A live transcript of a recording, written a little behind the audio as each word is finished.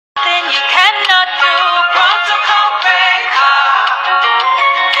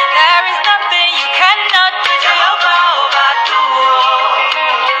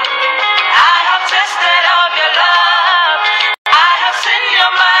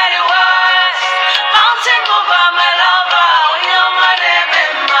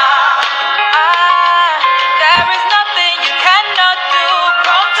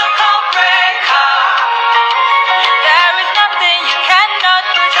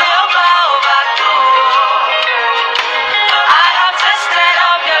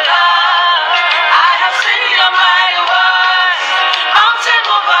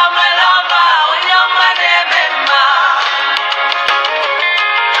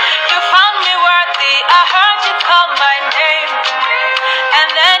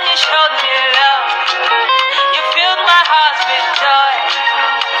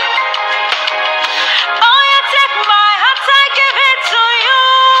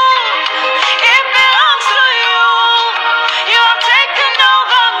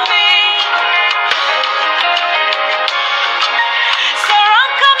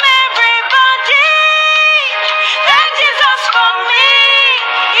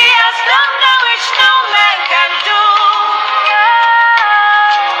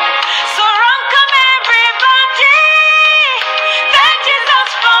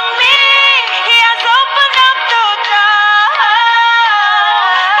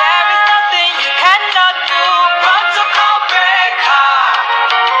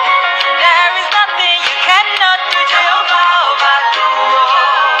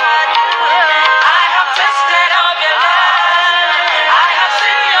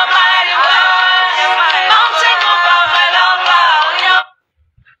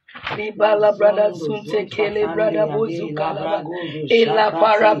Bala brada sunte kele brada bozukala. Ela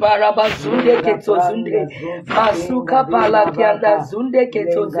para bara bazunde ketozunde. Masuka pala kianda zunde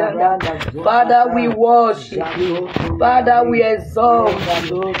ketozanda. Father, we worship you. Father, we exalt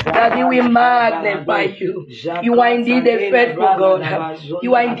you. Daddy, we magnify you. You are indeed a faithful God.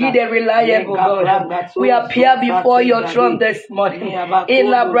 You are indeed a reliable God. We appear before your throne this morning.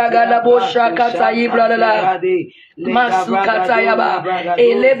 Ela bragada boshakata ibrada. Masukata yaba.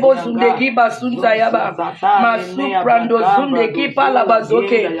 Elebo zundegi basunta yaba. Masuprando zundegi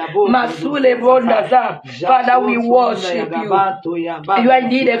palabazoke. Masule bondaza. Father, we worship you. You are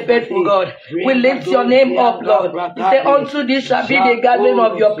indeed a faithful God. We lift your name up, Lord. You say, unto this shall be the gathering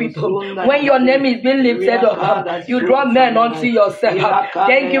of your people. When your name is being lifted up, you draw men unto yourself.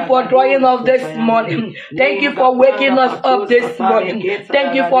 Thank you for drawing us this morning. Thank you for waking us up this morning.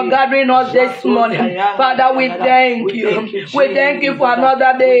 Thank you for gathering us this morning. Father, we thank you. We thank you for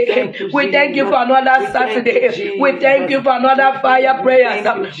another day. We thank you for another Saturday. We thank you for another fire prayers.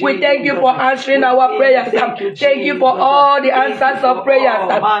 We thank you for answering our prayers. Thank you for all the answers of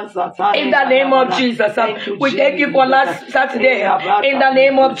prayers. In the name of Jesus. We thank you for last Saturday. In the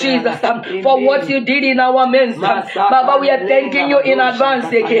name of Jesus. For what you did in our midst. Baba, we are thanking you in advance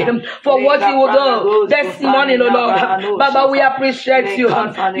again for what you will do this morning, O Lord. Baba, we appreciate you.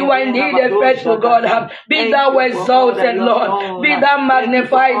 You are indeed a faithful God. Be thou exalted, Lord. Be thou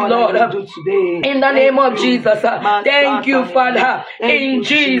magnified, Lord. In the name of Jesus. Thank you, Father. In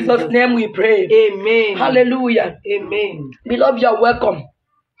Jesus' name we pray. Amen. Hallelujah. Amen. Beloved, you are welcome.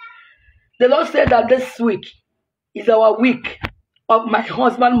 The Lord said that this week is our week of my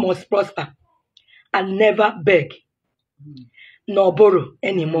husband must prosper and never beg nor borrow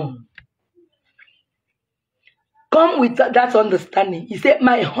anymore. Come with that understanding. He said,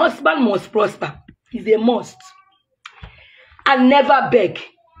 my husband must prosper. Is a must. And never beg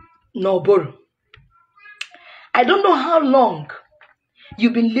nor borrow. I don't know how long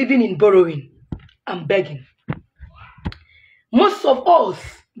you've been living in borrowing and begging. Most of us,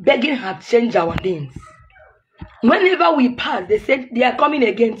 begging have changed our names. Whenever we pass, they say they are coming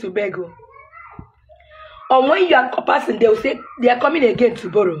again to beg. Or when you are passing, they will say they are coming again to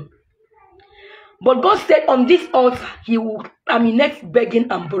borrow. But God said on this altar, He will terminate begging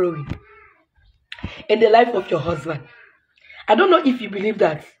and borrowing in the life of your husband. I don't know if you believe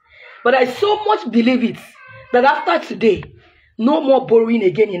that, but I so much believe it that after today, no more borrowing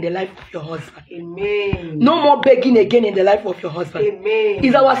again in the life of your husband. Amen. No more begging again in the life of your husband. Amen.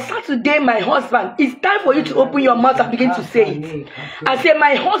 It's our Saturday, my husband. It's time for you to open your mouth and begin to say it. I say,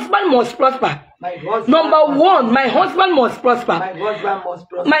 my husband must prosper. Number one, my husband must prosper. My husband must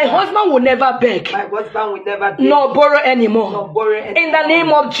prosper. My husband will never beg. My husband will never beg. Nor borrow anymore. In the name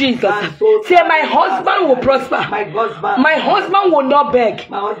of Jesus. Say, my husband will prosper. My husband will not beg.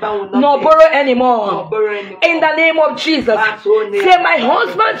 My husband will not nor borrow anymore. In the name of Jesus. Say, my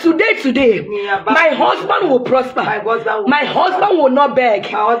husband today, my husband will prosper. My husband will not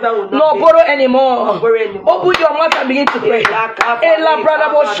beg. Nor borrow anymore. Open your mouth and begin to pray.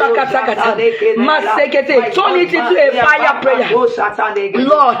 Masekete, turn it into a fire prayer.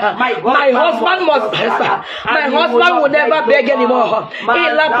 Lord, my husband must prosper. My husband will never beg anymore.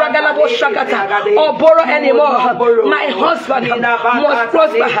 Or borrow anymore. My husband must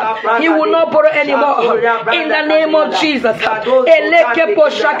prosper. He will not borrow anymore. In the name of Jesus. I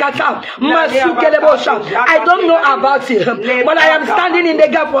don't know about you, but I am standing in the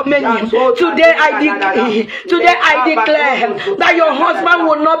gap for many. Today I declare that your husband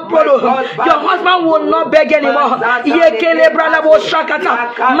will not borrow. Your husband will not beg anymore. Yekele brada bo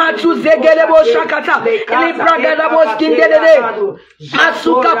shakata, matu zegele bo shakata, librada bo skindele,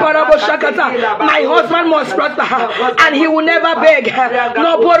 asuka para bo shakata. My husband must prosper, and he will never beg,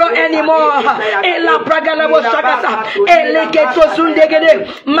 no borrow anymore. Ela brada bo shakata, ele keto zundegele,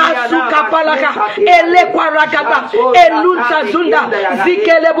 masuka palaka, ele kwarakata, elunta zunda,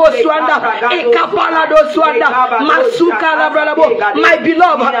 zikele bo swanda, ekapala do swanda, masuka la brada bo. My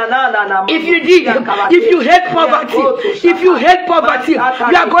beloved, if you hate poverty,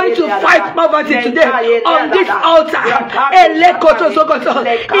 you are going to fight poverty today on this altar.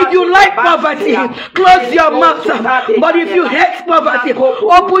 If you like poverty, close your mouth. But if you hate poverty,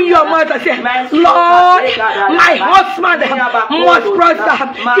 open your mouth and say, Lord, my husband must prosper.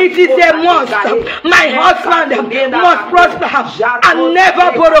 It is a must. My husband must prosper and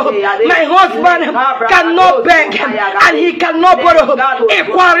never borrow. My husband cannot beg and he cannot borrow.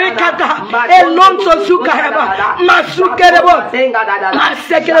 Elonto Sukaraba, Masukerebo,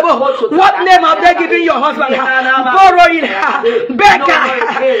 Masekerebo. What name have they given your husband? Borrowing, Becca,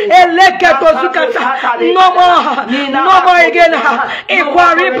 Eleketo Sukata. No more again.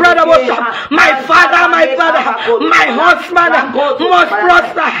 Inquiry, brother. My father, my husband must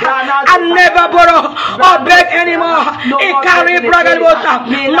prosper and never borrow or beg anymore. Inquiry, brother.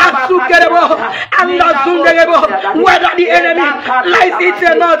 Masukerebo, and Nazunderebo. Whether the enemy lies it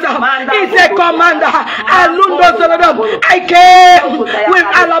or not, it's a commander. I came with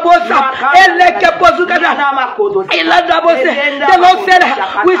Alabosa, the Lord said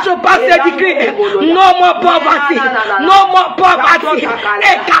we should pass a decree. No more poverty. No more poverty.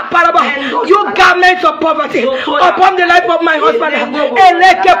 You garments of poverty upon the life of my husband.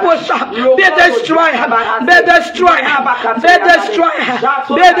 Be destroyed. Be destroyed. Be destroyed.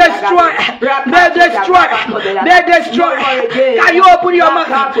 Be destroyed. Be destroyed. Be destroyed. Can you open your mouth?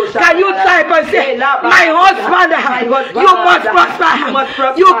 Can you type and say, my husband, you must prosper.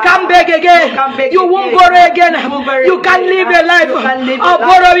 You can't beg again. You won't borrow again. You can live a life of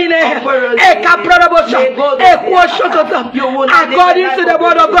borrowing. According to the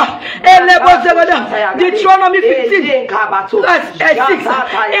word of God, Deuteronomy 15, verse 6.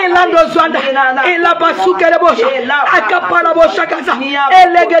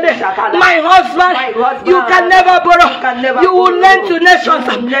 My husband, you can never borrow. You will lend to nations.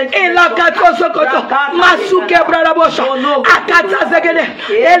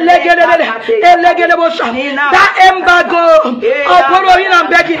 That embargo of borrowing and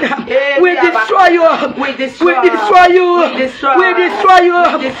begging will destroy you. Will destroy you. Will destroy you.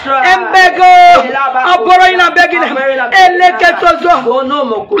 Embargo of borrowing and begging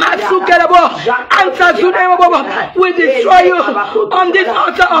will destroy you on this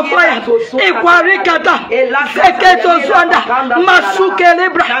altar of fire.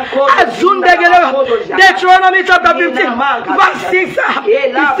 Deuteronomy chapter 15, verse 6. He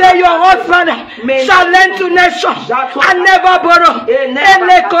said, your husband shall lend to nations and never borrow.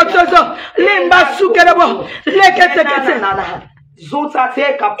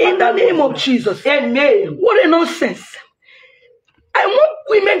 In the name of Jesus. Amen. What a nonsense. I want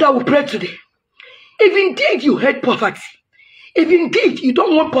women that will pray today. If indeed you hate poverty, if indeed you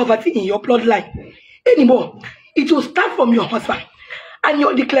don't want poverty in your bloodline anymore, it will start from your husband and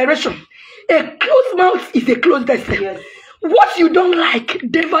your declaration. A closed mouth is a closed destiny. Yes. What you don't like,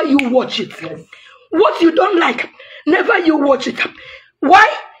 never you watch it. Yes. What you don't like, never you watch it. Why?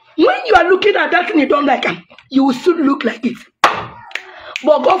 When you are looking at that thing you don't like, you will still look like it.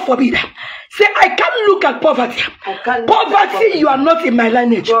 But God forbid. Say, I can't look at poverty. Poverty, you are not in my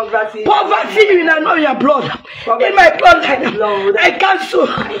lineage. Poverty, you are not in your blood. In my bloodline, I cancel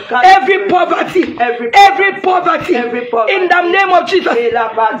every poverty. Every poverty. In the name of Jesus.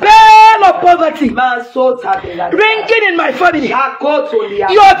 Bell of poverty. Ringing in my family.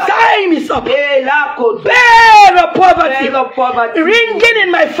 Your time is up. Bell of poverty. Ringing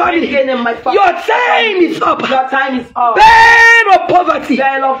in my family. Your time is up. Bell of poverty.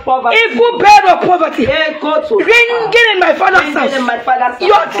 Evil bed of poverty, ringing in my father's house.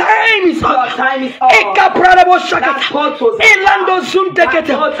 Your time is up.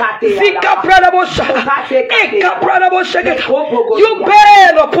 You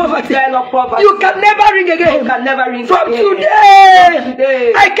bed of poverty. You can never ring again. From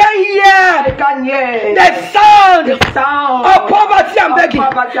today, I can hear the sound of poverty and begging.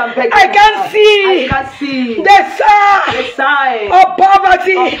 I can see the sign of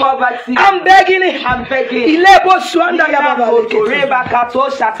poverty. I'm begging it. I'm begging. Ilebo swanda ya baba. Reba kato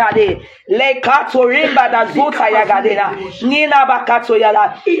shatade. Le kato remba da zota ya gadena. Nina bakato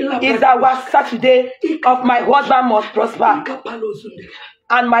yala. Is our Saturday of my husband must prosper.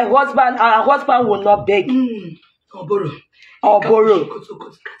 And my husband, our husband will not beg. Or borrow.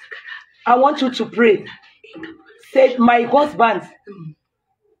 I want you to pray. Say, my husband.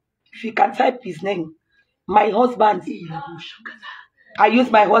 If you can type his name. My husband. I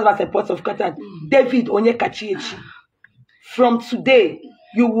use my husband as a pot of contact. David Onyekachiechi. From today,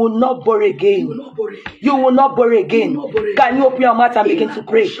 you will not borrow again. You will not borrow again. Can you open your mouth and begin to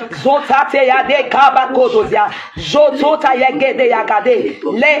pray? Zotate yade kabakodozia. Zotota yagede yagade.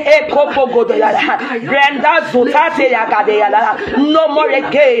 Le ekopo godoyala. Brenda zotate yagade yala. No more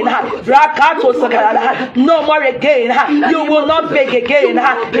again. Brakato sagala. No more again. You will not beg again.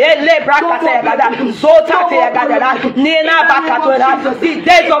 Ele brakate yagada. Zotate yagada. Nina bakatola. The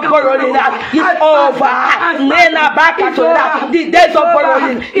days of borrowing is over. Nina bakatola. The days of borrowing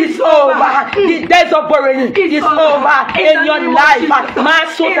borrowing is over. The days of borrowing is over in your life. The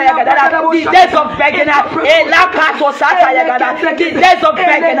days of begging, the days of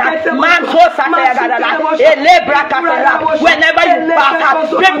begging, whenever you pass,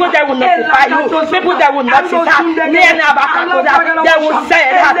 people that will notify you, people that will notice her, they will say,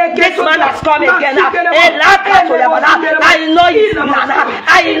 this man has come again. I know he's Nana.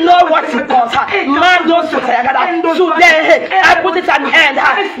 I know what he does. Man knows today. I put it an end.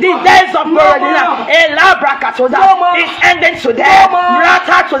 The days of burden is ending today.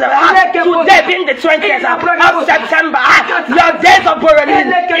 Today being the 20th of September, your days of burden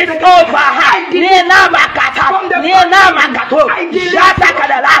is over.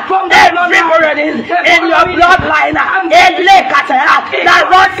 Every burden in your bloodline that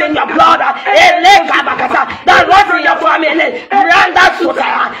runs in your blood, that runs in your family,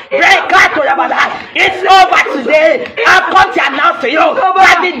 it's over today. I've come to announce to you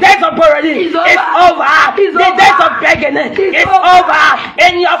that the days of burden is over. The days of begging is over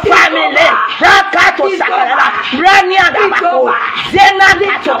in your family.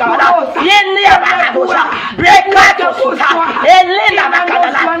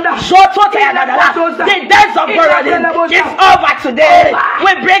 The days of burden is over today.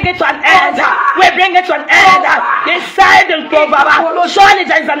 We bring it to an end. We bring it to an end. The silent proverb, surely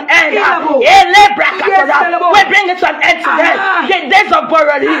there is an end. We bring it to an end today. The days of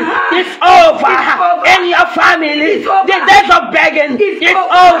burden is over in your family. The days of begging is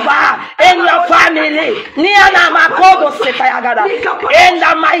over in your family. In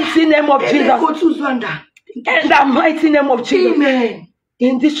the mighty name of Jesus. In the mighty name of Jesus. Amen.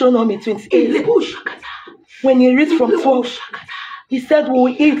 In Deuteronomy 28, when he reads from 12, he said, we will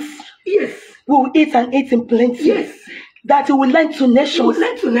eat. Yes. We will eat and eat in plenty. Yes. That he will lend to nations. He will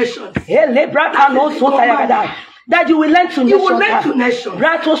lend to nations. That you will lend to nations. You will lend to nations.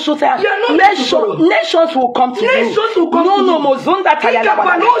 Nations will come to you. Nations will come to you.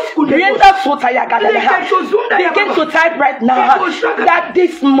 Begin to type right now that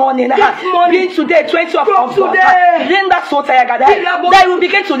this morning, being today, 20th of August, that you will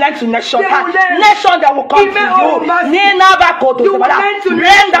begin to lend to nations. Nations that will come to you.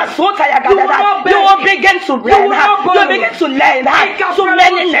 You will begin to lend. You will begin to lend to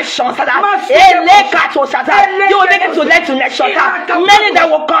many nations. You will begin to lend to nations. Many that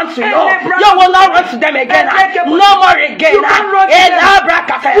will come to you. You will not run to them again. No more again. Many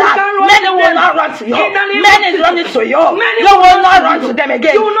will not run to you. Many is running to you. You will not run to them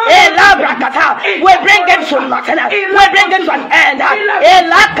again. We bring it to nothing. We bring it to an end.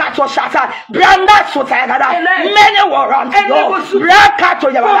 Many will run to you.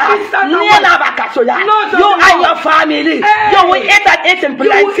 You and your family. You will eat and eat in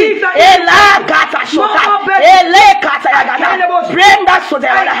plenty. Bring that to the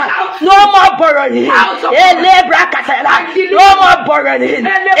no more borrowing. No more borrowing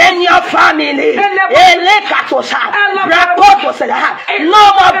in your family.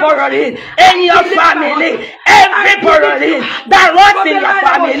 No more borrowing in your family. Every borrowing that runs in your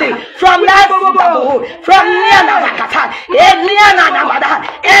family from last from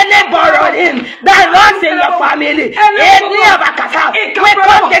any borrowing that runs in your family. We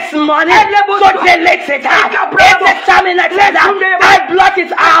come this morning to delete it. I blot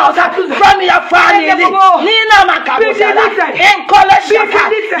it out from your family. In Colossians,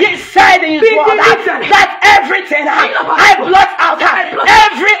 he said in his word that everything I blot out,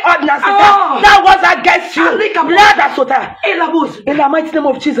 every ordinance that was against you, in the mighty name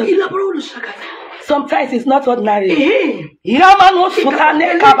of Jesus. Sometimes it's not ordinary. Sometimes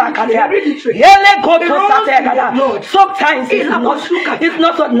it's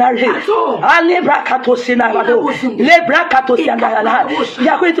not ordinary. You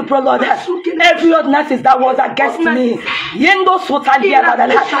are going to pray, Lord, every ordinance that was against me,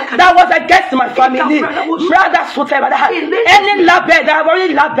 that was against my family, any label that I've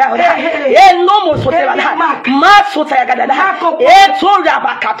already labeled, they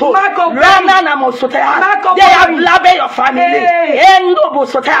have labeled your family. That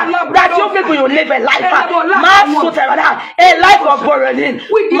you people you live a life, a life of borrowing.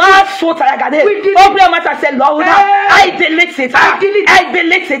 Open your mouth and say, Lord, I delete it. I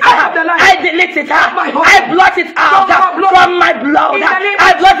delete it. I delete it. I blot it out from my blood.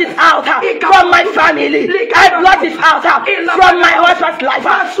 I blot it out from my family. I blot it out from my husband's life.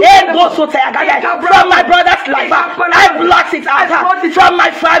 From my brother's life. I blot it out from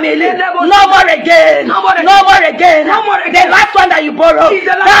my family. No more again. No more again. The last one that you borrowed,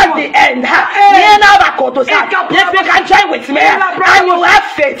 that's the end. If you can join with me, and you have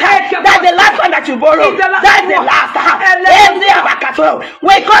faith, that's the last one that you borrow. That's the last.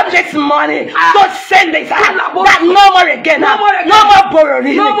 We come this morning to send this that no more again, no more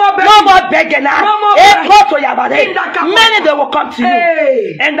borrowing, no more begging. Many they will come to you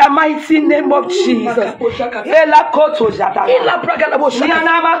in the mighty name of Jesus.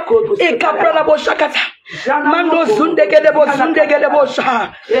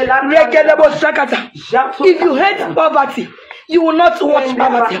 If you hate poverty, you will not watch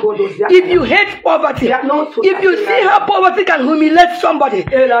poverty. If you hate poverty, if you see how poverty can humiliate somebody,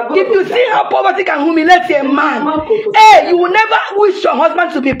 if you see how poverty can humiliate a man, hey, you will never wish your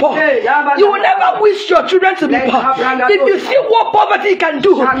husband to be poor. You will never wish your children to be poor. If you see what poverty can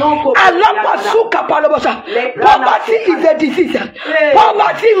do, poverty is a disease.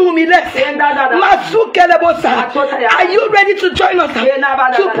 Poverty humiliates. Are you ready to join us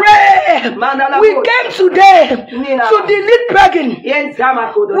to pray? We came today to delete begging.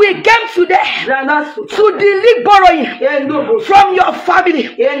 We came today to delete borrowing from your family.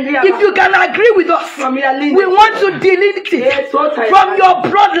 If you can agree with us, we want to delete it from your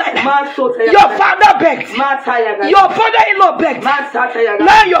bloodline. Your father begged, your father-in-law begged,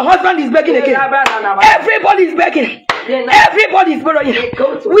 now your husband is begging again. Everybody is begging. Everybody is borrowing.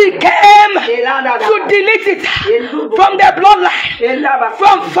 We came to delete it from the bloodline,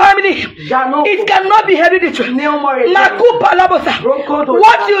 from family. It cannot be hereditary.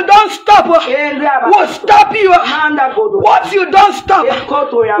 What you don't stop will stop you. What you don't stop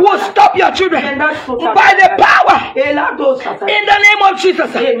will stop your children by the power in the name of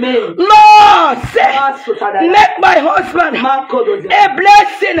Jesus. Lord, say, make my husband a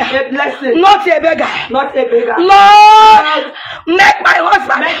blessing, not a beggar. Lord, make my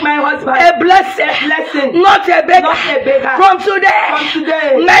husband a blessing, not a beggar. From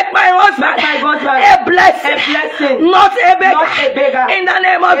today, make my husband a blessing, not a beggar. In the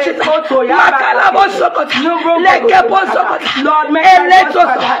name of Jesus. Lord,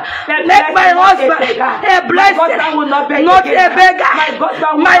 make my husband a blessing, not a beggar.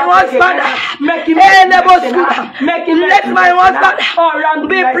 My husband, let my husband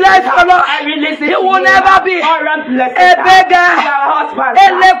be blessed, Lord. He will never be a beggar.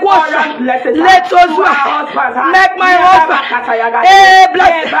 Let us make my husband a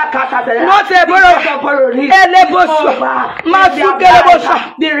blessing, not a borrower.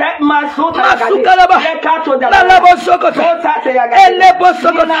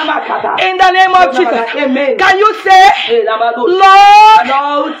 In the name of Jesus. Can you say, Lord,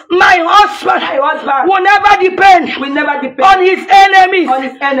 my husband will never depend on his enemies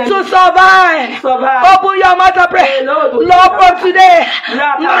to survive. Open your mouth and pray. Lord, from today,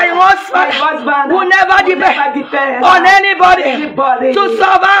 my husband will never depend on anybody to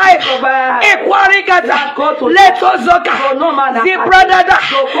survive. Let us the brother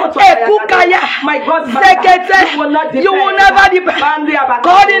you will never depend.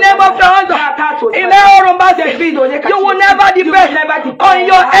 God, in the name of the Lord, you will never depend on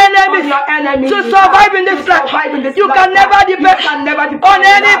your enemies to survive in this life. You can never depend on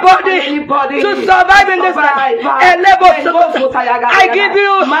anybody to survive in this life. I give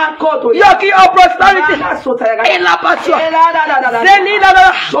you your key of prosperity in La Passion.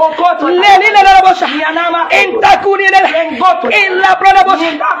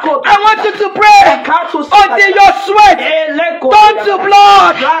 I want you to pray until your sweat turn to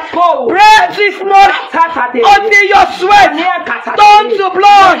blood. Pray this morning until your sweat turn to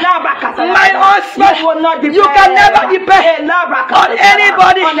blood. My husband, you can never depend on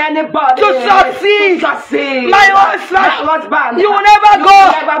anybody to succeed. My husband, you will never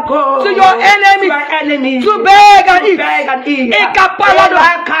go to your enemies to beg and eat.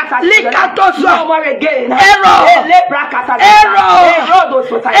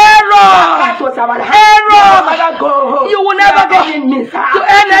 You will never go to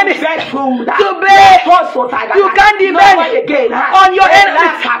enemies to beg. You can't depend on your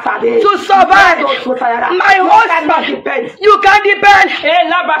enemies to survive. My husband, you can't depend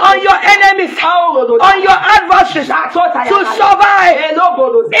on your enemies, on your adversaries to survive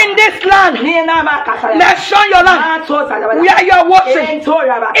in this land. Nation your land where you are watching.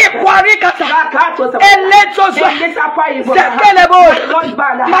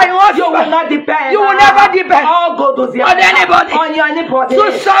 My husband, you will not depend. You will never depend on anybody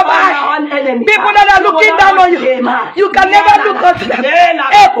to survive. People that are looking down on you, you can never look at them.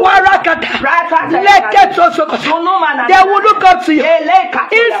 They will look up to you.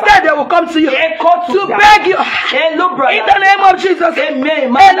 Instead, they will come to you to beg you. In the name of Jesus. Say,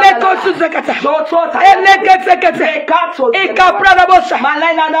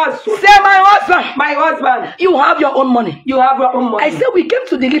 my husband, you have your own money. You have your own money. I said we came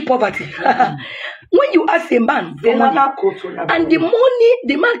to delete poverty. When you ask a man for money, and the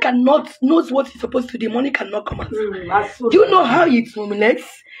man knows what he's supposed to do, the money cannot come out. Do you know how it relates?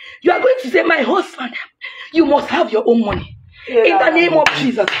 You are going to say, my husband, you must have your own money. In the name of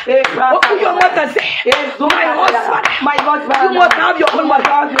Jesus. Open your mouth and say, my husband, you must have your own money.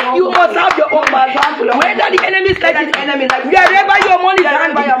 You must have your own money. Whether the enemy is like it, wherever your money is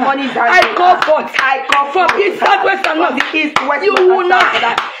handing, I call forth from east, south, west, and north. You will not.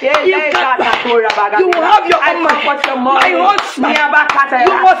 You will have your own money. My husband,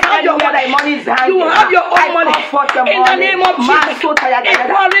 you must have your money. You will have your own money. In the name of Jesus.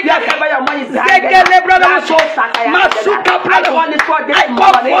 I call it for this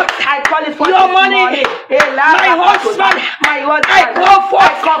morning. I call it for your money. My husband, I call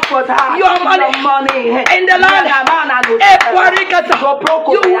forth your money in the land.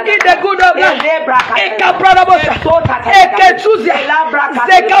 You will eat the good of land.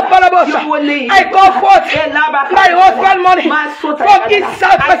 I call forth my husband money from his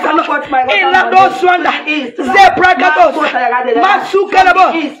south in those Rwanda. Zebragados,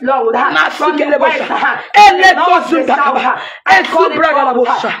 Masukelabo,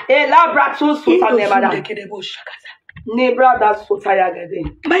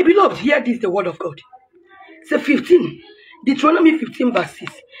 my beloved, hear this, the word of God. Say 15, Deuteronomy 15 verse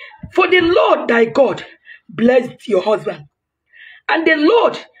 6. For the Lord thy God blessed your husband, and the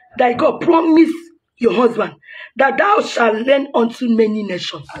Lord thy God promised your husband that thou shalt lend unto many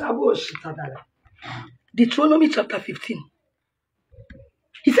nations. Deuteronomy chapter 15.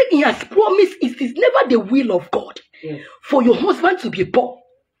 He said he has promised. It is never the will of God for your husband to be poor.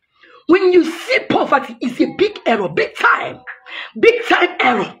 When you see poverty, it's a big error, big time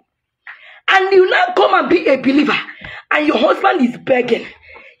error. And you now come and be a believer, and your husband is begging.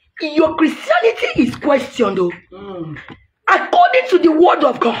 Your Christianity is questioned, though. According to the word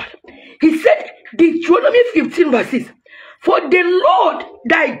of God, he said, Deuteronomy 15 verses, for the Lord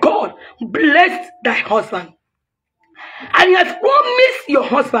thy God blessed thy husband. And he has promised your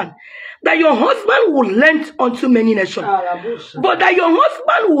husband that your husband will lend unto many nations, but that your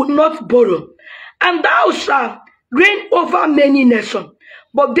husband will not borrow. And thou shalt reign over many nations,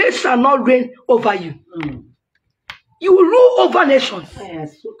 but they shall not reign over you. You will rule over nations.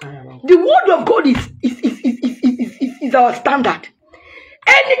 The word of God is our standard.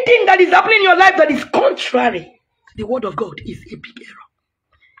 Anything that is happening in your life that is contrary to the word of God is a big error.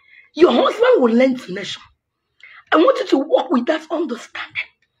 Your husband will lend to nations. I want you to walk with that understanding.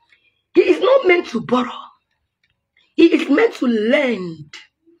 He is not meant to borrow. He is meant to lend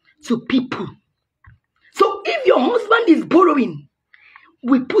to people. So if your husband is borrowing,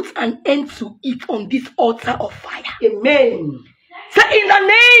 we put an end to it on this altar of fire. Amen. Say, in the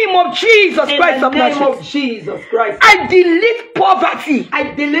name of Jesus Christ of Nazareth. In the name of Jesus Christ. I delete poverty.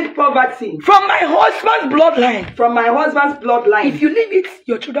 I delete poverty. From my husband's bloodline. From my husband's bloodline. If you leave it,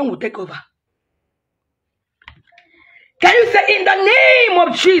 your children will take over. Can you say, in the name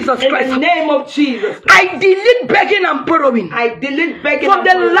of Jesus Christ? In the name of Jesus Christ. I delete begging and borrowing. I delete begging from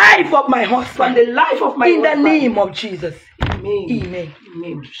the life of my husband. From the life of my husband. In the name of Jesus. Amen. Amen.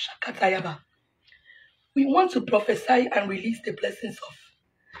 Amen. We want to prophesy and release the blessings of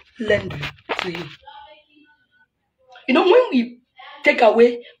lending to you. You know, when we take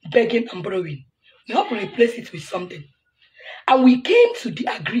away begging and borrowing, we have to replace it with something. And we came to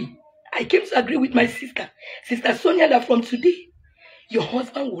agree. I came to agree with my sister, Sister Sonia, that from today, your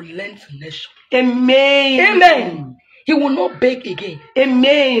husband will lend to nations. Amen. Amen. He will not beg again.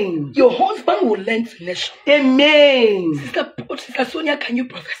 Amen. Your husband will lend to nations. Amen. Sister Sonia, can you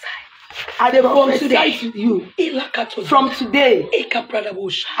prophesy? I prophesy to you. From today,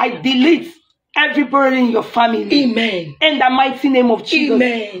 I delete every burden in your family. Amen. In the mighty name of Jesus.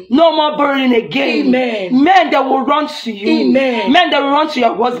 Amen. No more burden again. Amen. Men that will run to you. Amen. Men that will run to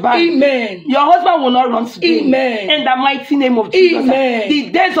your husband. Amen. Your husband will not run to you. Amen. In the mighty name of Jesus. Amen. The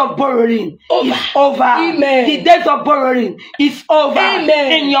days of borrowing is over. Amen. The days of borrowing is over.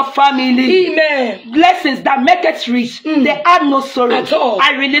 Amen. In your family. Amen. Blessings that make it rich. They add no sorrow at all.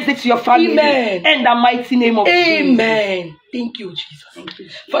 I release it to your family. Amen. In the mighty name of Jesus. Amen. Thank you, Jesus. Thank you,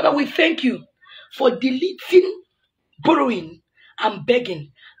 Jesus. Father, we thank you for deleting borrowing and begging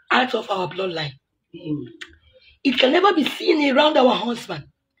out of our bloodline. It can never be seen around our husband.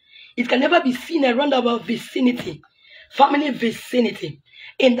 It can never be seen around our vicinity, family vicinity.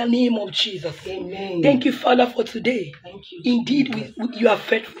 In the name of Jesus. Amen. Thank you, Father, for today. Thank you. Indeed, you are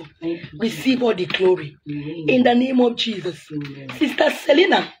faithful. Thank you. Receive all the glory. Amen. In the name of Jesus. Amen. Sister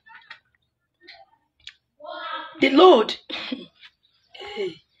Selena, the Lord,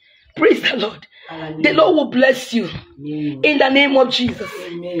 praise the Lord. Hallelujah. The Lord will bless you. Amen. In the name of Jesus.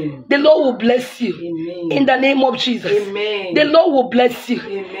 Amen. The Lord will bless you. Amen. In the name of Jesus. Amen. The Lord will bless you.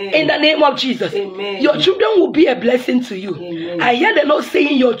 Amen. In the name of Jesus. Amen. Your children will be a blessing to you. Amen. I hear the Lord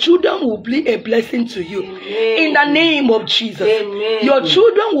saying your children will be a blessing to you. Amen. In the name of Jesus. Amen. Your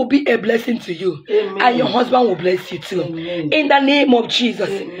children will be a blessing to you. Amen. And your husband will bless you too. Amen. In the name of Jesus.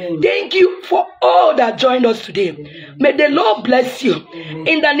 Amen. Thank you for all that joined us today. Amen. May the Lord bless you. Amen.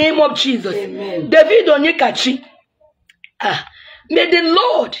 In the name of Jesus. Amen. David Onyekachi. May the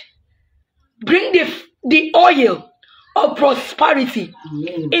Lord bring the oil of prosperity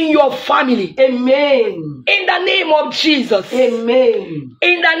Amen. in your family. Amen. In the name of Jesus. Amen.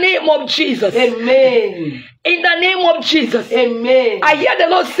 In the name of Jesus. Amen. In the name of Jesus. Amen. I hear the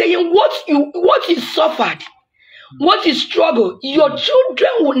Lord saying what you suffered, what you struggled, your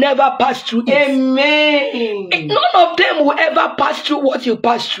children will never pass through it. Amen. None of them will ever pass through what you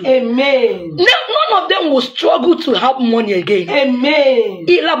passed through. Amen. None of them will struggle to have money again. Amen.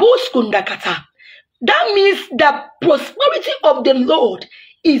 That means the prosperity of the Lord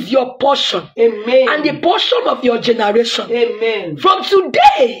is your portion. Amen. And the portion of your generation. Amen. From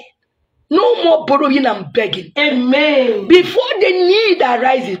today, no more borrowing and begging. Amen. Before the need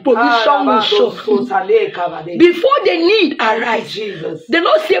arises, provision will show. Before the need arises, Jesus. the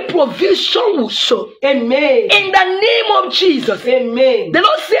Lord said provision will show. Amen. In the name of Jesus. Amen. The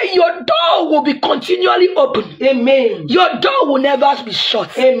Lord said your door will be continually open. Amen. Your door will never be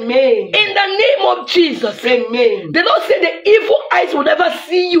shut. Amen. In the name of Jesus. Amen. The Lord said the evil eyes will never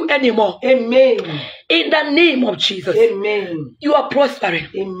see you anymore. Amen. In the name of Jesus. Amen. You are prospering.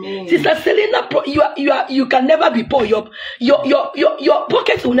 Amen. Sister Selena, you can never be poor. Your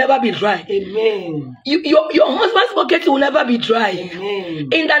pockets will never be dry. Amen. Your husband's pockets will never be dry. Amen.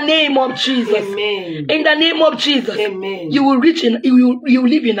 In the name of Jesus. Amen. In the name of Jesus. Amen. You will you will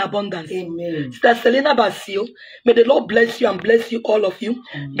live in abundance. Amen. Sister Selena Basile, may the Lord bless you and bless you, all of you.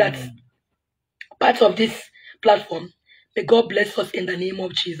 Amen. That's part of this platform. May God bless us in the name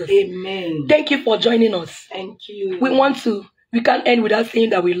of Jesus. Amen. Thank you for joining us. Thank you. We can't end without saying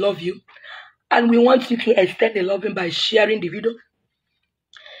that we love you. And we want you to extend the loving by sharing the video,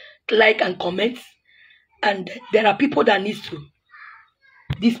 like and comment. And there are people that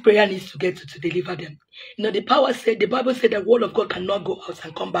this prayer needs to get to deliver them. You know, the Bible said the word of God cannot go out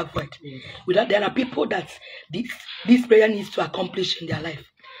and come back void. Without, there are people that this prayer needs to accomplish in their life.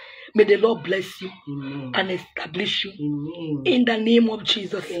 May the Lord bless you. Amen. And establish you. Amen. In the name of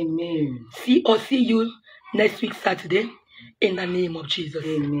Jesus. Amen. See you next week Saturday in the name of Jesus.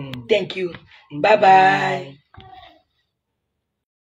 Amen. Thank you. Bye-bye.